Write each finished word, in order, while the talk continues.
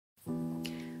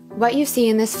What you see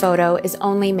in this photo is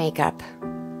only makeup.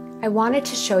 I wanted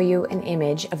to show you an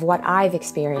image of what I've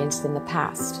experienced in the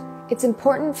past. It's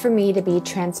important for me to be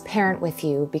transparent with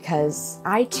you because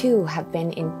I too have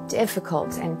been in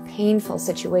difficult and painful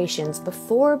situations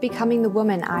before becoming the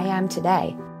woman I am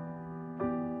today.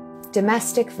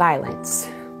 Domestic violence.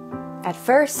 At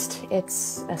first,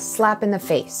 it's a slap in the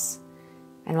face.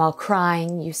 And while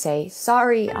crying, you say,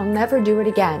 "Sorry, I'll never do it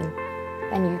again."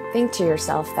 And you think to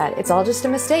yourself that it's all just a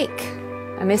mistake,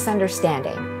 a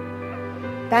misunderstanding.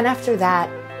 Then after that,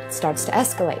 it starts to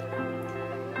escalate.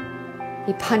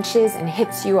 He punches and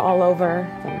hits you all over,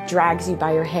 then drags you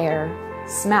by your hair,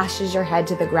 smashes your head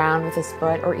to the ground with his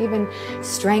foot, or even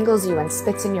strangles you and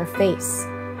spits in your face.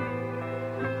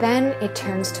 Then it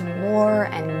turns to more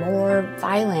and more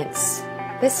violence,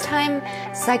 this time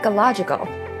psychological,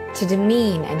 to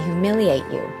demean and humiliate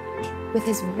you. With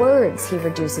his words, he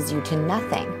reduces you to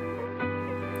nothing.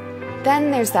 Then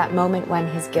there's that moment when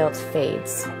his guilt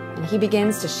fades, and he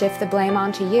begins to shift the blame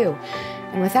onto you.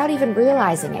 And without even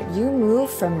realizing it, you move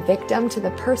from victim to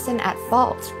the person at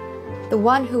fault, the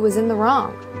one who was in the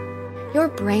wrong. Your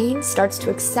brain starts to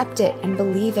accept it and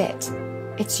believe it.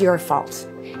 It's your fault.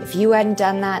 If you hadn't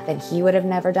done that, then he would have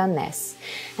never done this.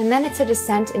 And then it's a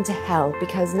descent into hell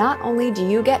because not only do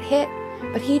you get hit,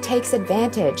 but he takes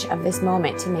advantage of this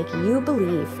moment to make you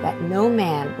believe that no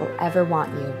man will ever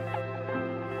want you.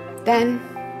 Then,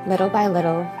 little by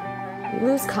little, you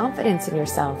lose confidence in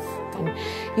yourself, and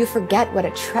you forget what a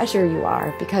treasure you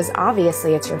are because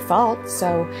obviously it's your fault,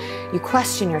 so you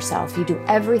question yourself, you do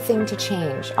everything to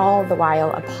change, all the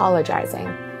while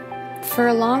apologizing. For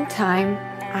a long time,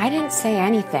 I didn't say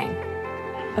anything.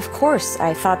 Of course,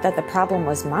 I thought that the problem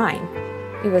was mine.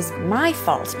 It was my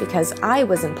fault because I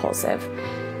was impulsive.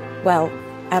 Well,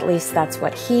 at least that's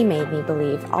what he made me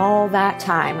believe all that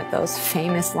time with those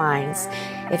famous lines.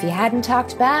 If you hadn't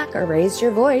talked back or raised your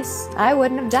voice, I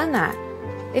wouldn't have done that.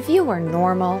 If you were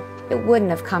normal, it wouldn't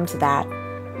have come to that.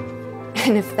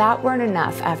 And if that weren't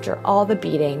enough after all the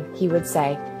beating, he would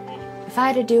say, if I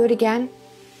had to do it again,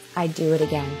 I'd do it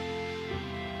again.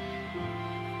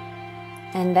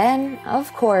 And then,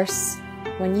 of course,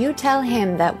 when you tell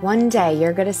him that one day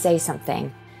you're going to say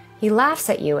something, he laughs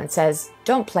at you and says,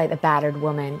 "Don't play the battered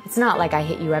woman. It's not like I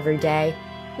hit you every day.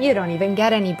 You don't even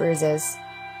get any bruises."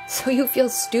 So you feel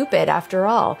stupid after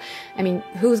all. I mean,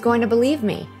 who's going to believe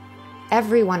me?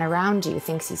 Everyone around you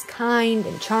thinks he's kind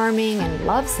and charming and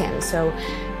loves him, so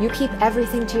you keep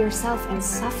everything to yourself and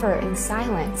suffer in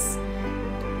silence.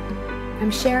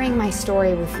 I'm sharing my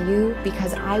story with you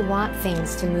because I want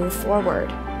things to move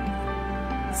forward.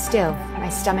 Still, my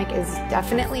stomach is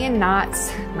definitely in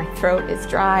knots, my throat is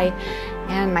dry,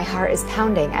 and my heart is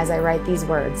pounding as I write these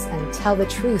words and tell the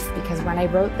truth because when I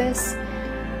wrote this,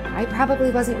 I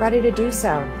probably wasn't ready to do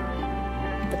so.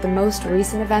 But the most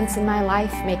recent events in my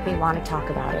life make me want to talk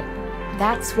about it.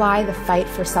 That's why the fight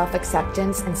for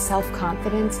self-acceptance and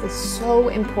self-confidence is so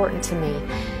important to me.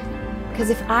 Because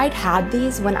if I'd had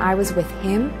these when I was with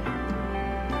him,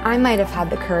 I might have had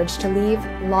the courage to leave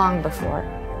long before.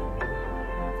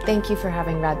 Thank you for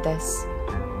having read this.